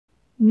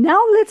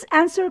Now, let's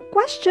answer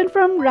question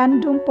from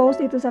random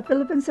post. Ito sa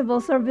Philippine Civil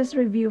Service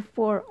Review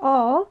for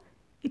All.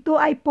 Ito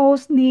ay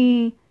post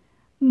ni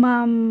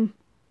Ma'am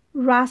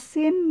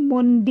Rasin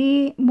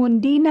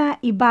Mundina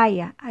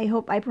Ibaya. I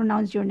hope I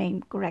pronounced your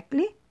name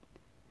correctly.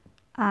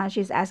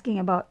 She's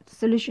asking about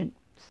solution.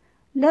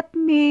 Let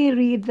me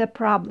read the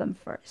problem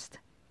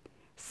first.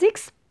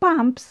 6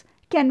 pumps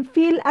can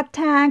fill a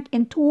tank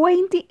in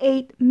 28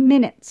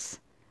 minutes.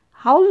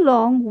 How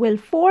long will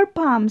 4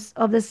 pumps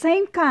of the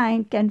same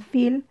kind can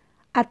fill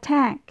a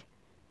tank?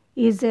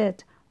 Is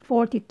it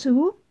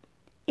 42,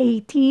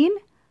 18,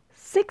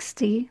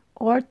 60,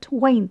 or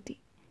 20?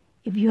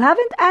 If you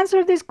haven't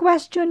answered this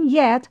question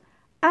yet,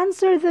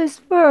 answer this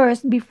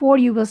first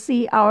before you will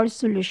see our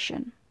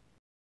solution.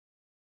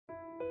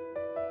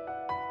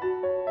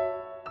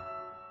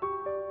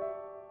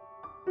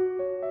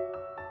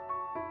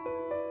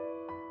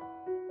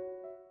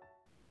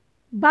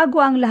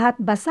 Bago ang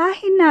lahat,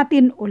 basahin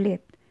natin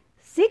ulit.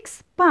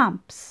 6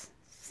 pumps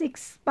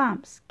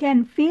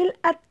can fill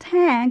a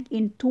tank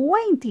in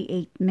 28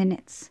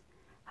 minutes.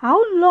 How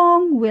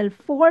long will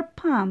 4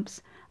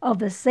 pumps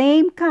of the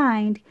same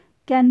kind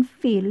can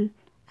fill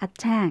a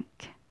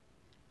tank?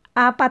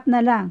 4 na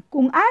lang.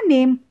 Kung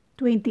 6,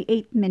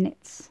 28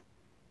 minutes.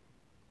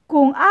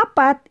 Kung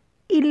 4,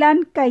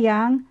 ilan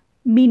kayang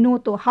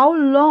minuto? How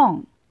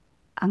long?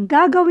 Ang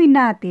gagawin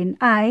natin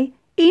ay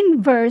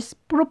inverse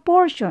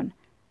proportion.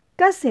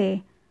 Kasi,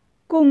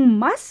 kung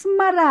mas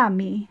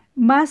marami,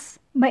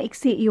 mas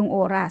maiksi yung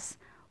oras.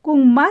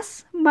 Kung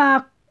mas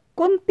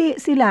makunti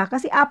sila,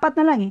 kasi 4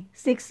 na lang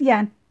 6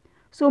 yan,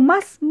 so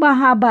mas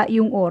mahaba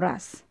yung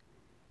oras.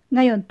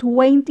 Ngayon,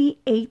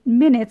 28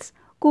 minutes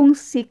kung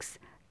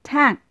 6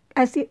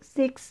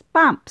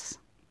 pumps.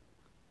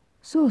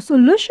 So,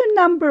 solution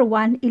number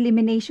 1,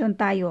 elimination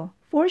tayo.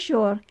 For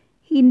sure,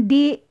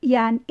 hindi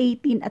yan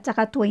 18 at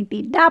saka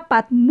 20.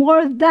 Dapat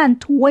more than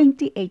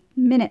 28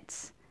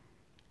 minutes.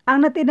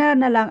 Ang natira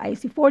na lang ay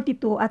si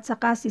 42 at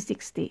saka si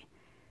 60.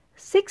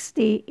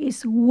 60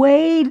 is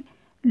way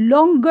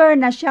longer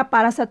na siya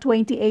para sa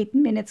 28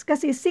 minutes.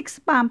 Kasi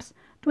 6 pumps,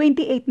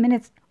 28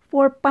 minutes.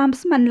 4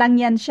 pumps man lang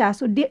yan siya.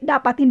 So,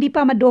 dapat hindi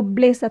pa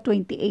madoble sa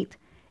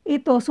 28.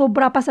 Ito,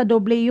 sobra pa sa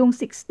doble yung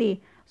 60.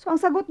 So, ang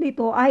sagot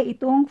dito ay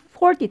itong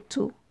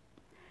 42.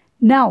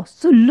 Now,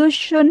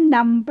 solution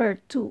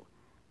number 2.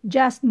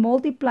 Just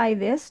multiply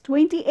this,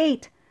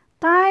 28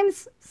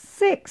 times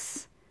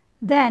 6.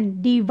 Then,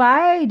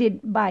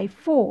 divided by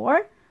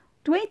 4,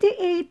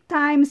 28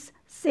 times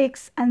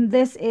 6, and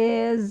this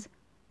is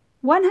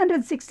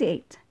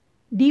 168.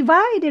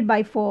 Divided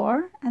by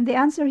 4, and the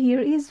answer here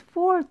is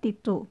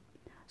 42.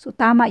 So,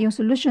 tama yung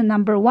solution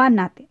number 1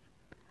 natin.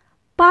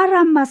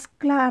 Para mas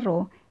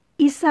klaro,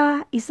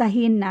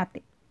 isa-isahin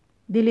natin.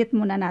 Delete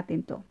muna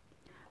natin to.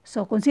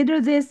 So,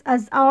 consider this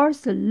as our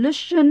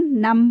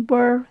solution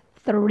number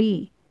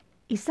 3.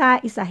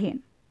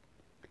 Isa-isahin.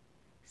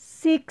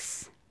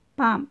 6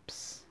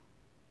 pumps.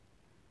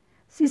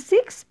 Si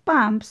 6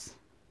 pumps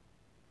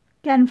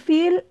can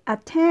fill a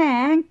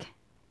tank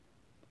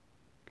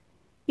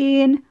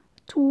in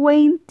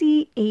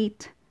 28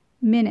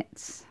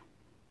 minutes.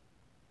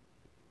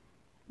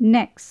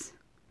 Next,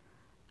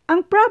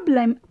 ang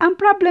problem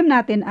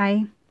natin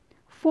ay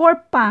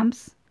 4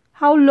 pumps.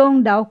 How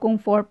long daw kung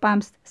 4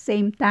 pumps,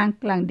 same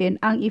tank lang din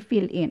ang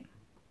i-fill in?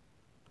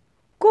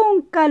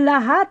 Kung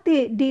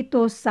kalahati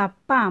dito sa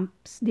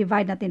pumps,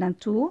 divide natin ng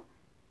 2.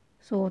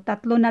 So,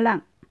 3 na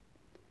lang.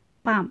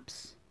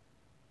 Pumps.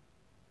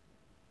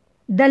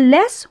 The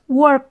less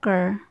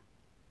worker,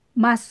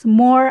 mas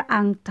more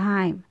ang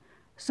time.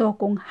 So,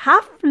 kung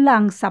half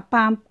lang sa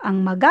pump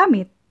ang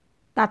magamit,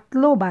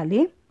 3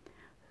 bali.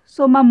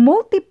 So,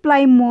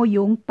 ma-multiply mo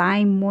yung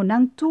time mo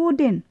ng 2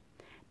 din.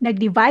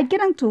 Nag-divide ka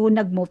ng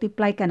 2,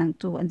 nag-multiply ka ng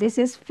 2. And this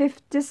is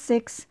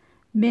 56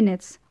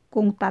 minutes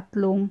kung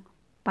 3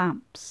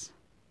 pumps.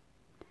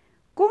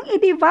 Kung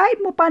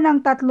i-divide mo pa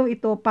ng 3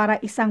 ito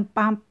para isang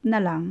pump na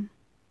lang,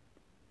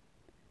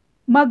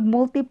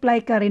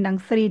 mag-multiply ka rin ng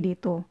 3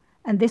 dito.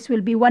 And this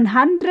will be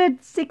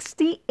 168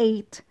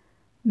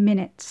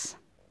 minutes.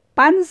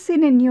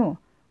 Pansinin nyo,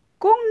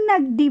 kung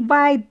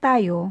nag-divide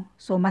tayo,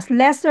 so mas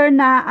lesser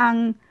na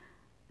ang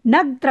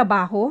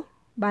nagtrabaho,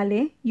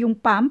 bale, yung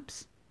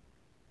pumps,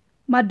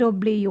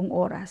 madoble yung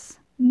oras.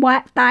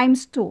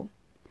 Times 2.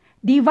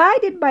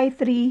 Divided by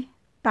 3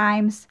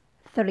 times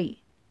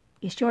 3.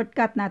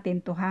 I-shortcut natin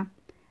to ha.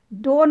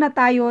 Doon na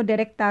tayo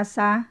direkta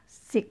sa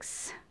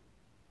 6.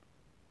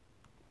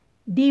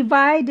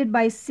 Divided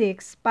by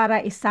 6 para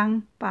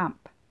isang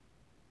pump.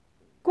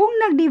 Kung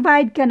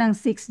nag-divide ka ng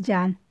 6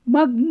 dyan,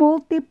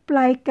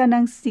 mag-multiply ka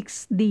ng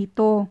 6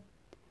 dito.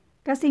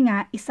 Kasi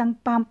nga, isang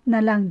pump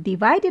na lang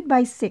divided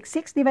by 6.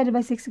 6 divided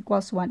by 6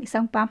 equals 1.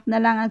 Isang pump na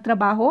lang ang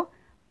trabaho.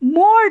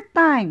 More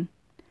time.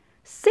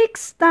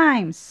 6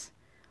 times.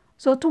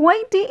 So,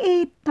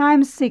 28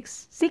 times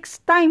 6.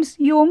 6 times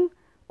yung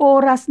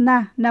oras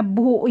na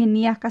nabuuin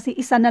niya kasi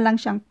isa na lang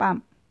siyang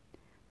pump.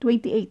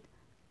 28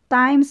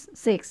 times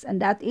 6.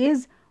 And that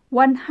is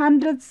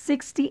 168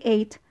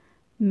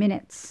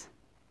 minutes.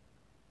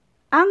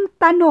 Ang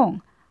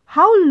tanong,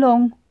 How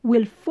long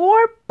will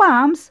 4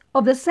 pumps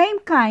of the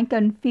same kind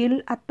can fill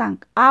a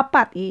tank?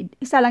 4.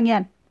 Isa lang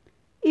yan.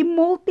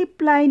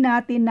 I-multiply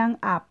natin ng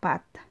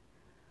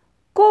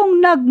 4. Kung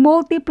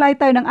nag-multiply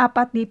tayo ng 4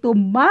 dito,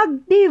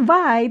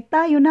 mag-divide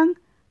tayo ng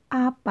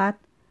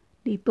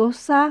 4 dito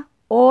sa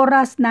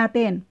oras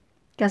natin.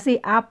 Kasi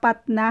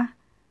 4 na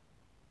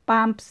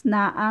pumps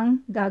na ang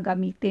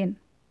gagamitin.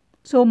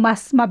 So,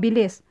 mas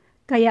mabilis.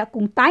 Kaya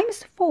kung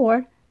times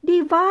 4,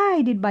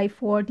 divided by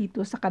 4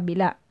 dito sa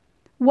kabila.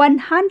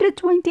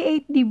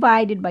 128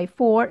 divided by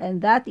 4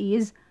 and that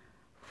is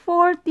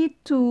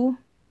 42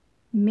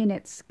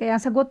 minutes.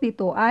 Kaya ang sagot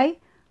dito ay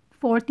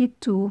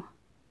 42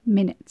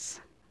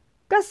 minutes.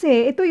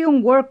 Kasi ito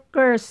yung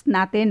workers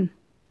natin.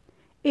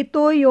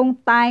 Ito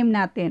yung time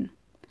natin.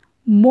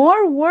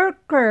 More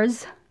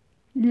workers,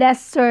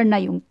 lesser na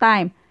yung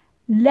time.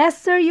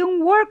 Lesser yung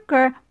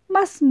worker,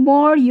 mas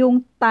more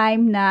yung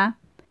time na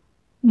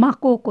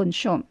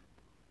makukonsume.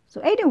 So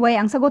anyway,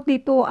 ang sagot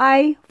dito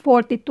ay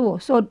 42.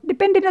 So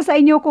depende na sa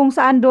inyo kung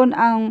saan doon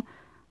ang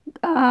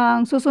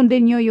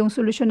susundin nyo yung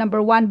solution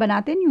number 1 ba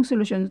natin, yung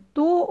solution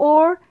 2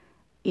 or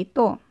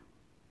ito.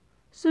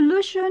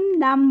 Solution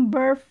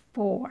number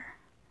 4.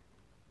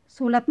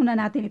 Sulat muna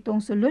natin itong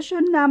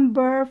solution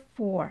number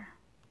 4.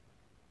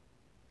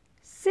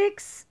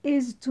 6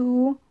 is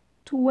to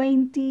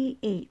 28.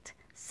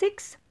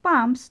 6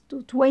 pumps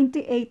to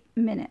 28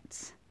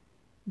 minutes.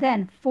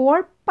 Then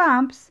 4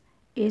 pumps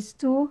is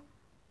to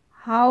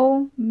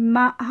how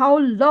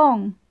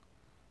long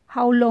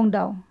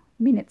daw?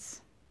 Minutes.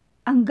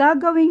 Ang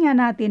gagawin nga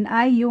natin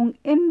ay yung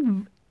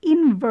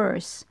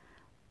inverse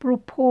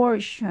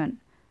proportion.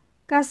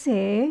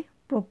 Kasi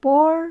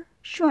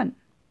proportion.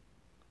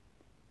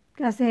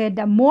 Kasi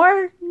the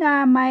more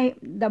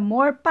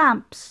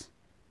pumps,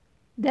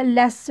 the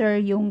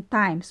lesser yung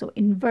time. So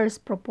inverse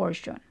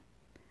proportion.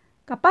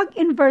 Kapag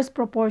inverse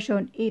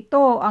proportion,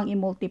 ito ang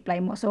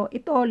i-multiply mo. So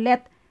ito,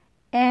 let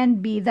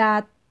n be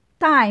that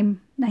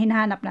time na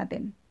hinahanap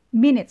natin.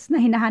 Minutes na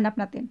hinahanap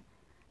natin.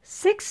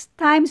 6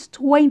 times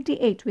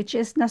 28, which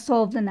is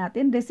na-solve na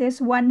natin. This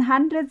is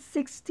 168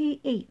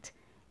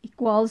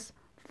 equals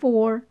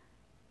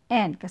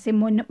 4n. Kasi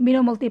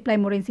minumultiply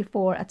mo rin si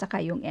 4 at saka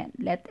yung n.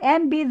 Let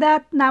n be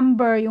that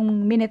number,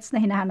 yung minutes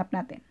na hinahanap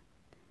natin.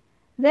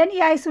 Then,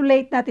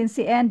 i-isolate natin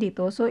si n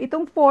dito. So,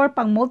 itong 4,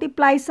 pang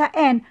multiply sa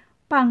n,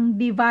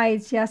 pang divide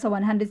siya sa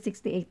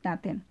 168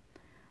 natin.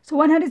 So,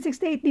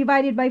 168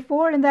 divided by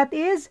 4, and that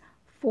is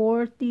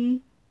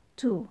 42.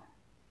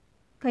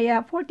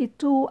 Kaya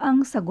 42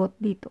 ang sagot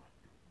dito.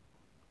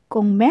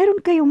 Kung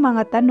meron kayong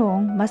mga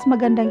tanong, mas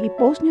magandang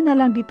i-post nyo na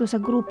lang dito sa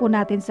grupo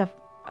natin sa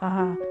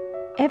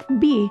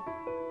FB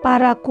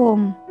para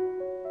kung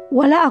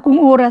wala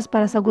akong oras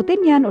para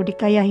sagutin yan o di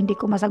kaya hindi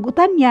ko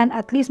masagutan yan,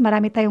 at least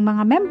marami tayong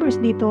mga members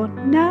dito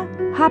na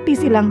happy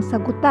silang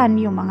sagutan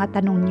yung mga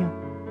tanong nyo.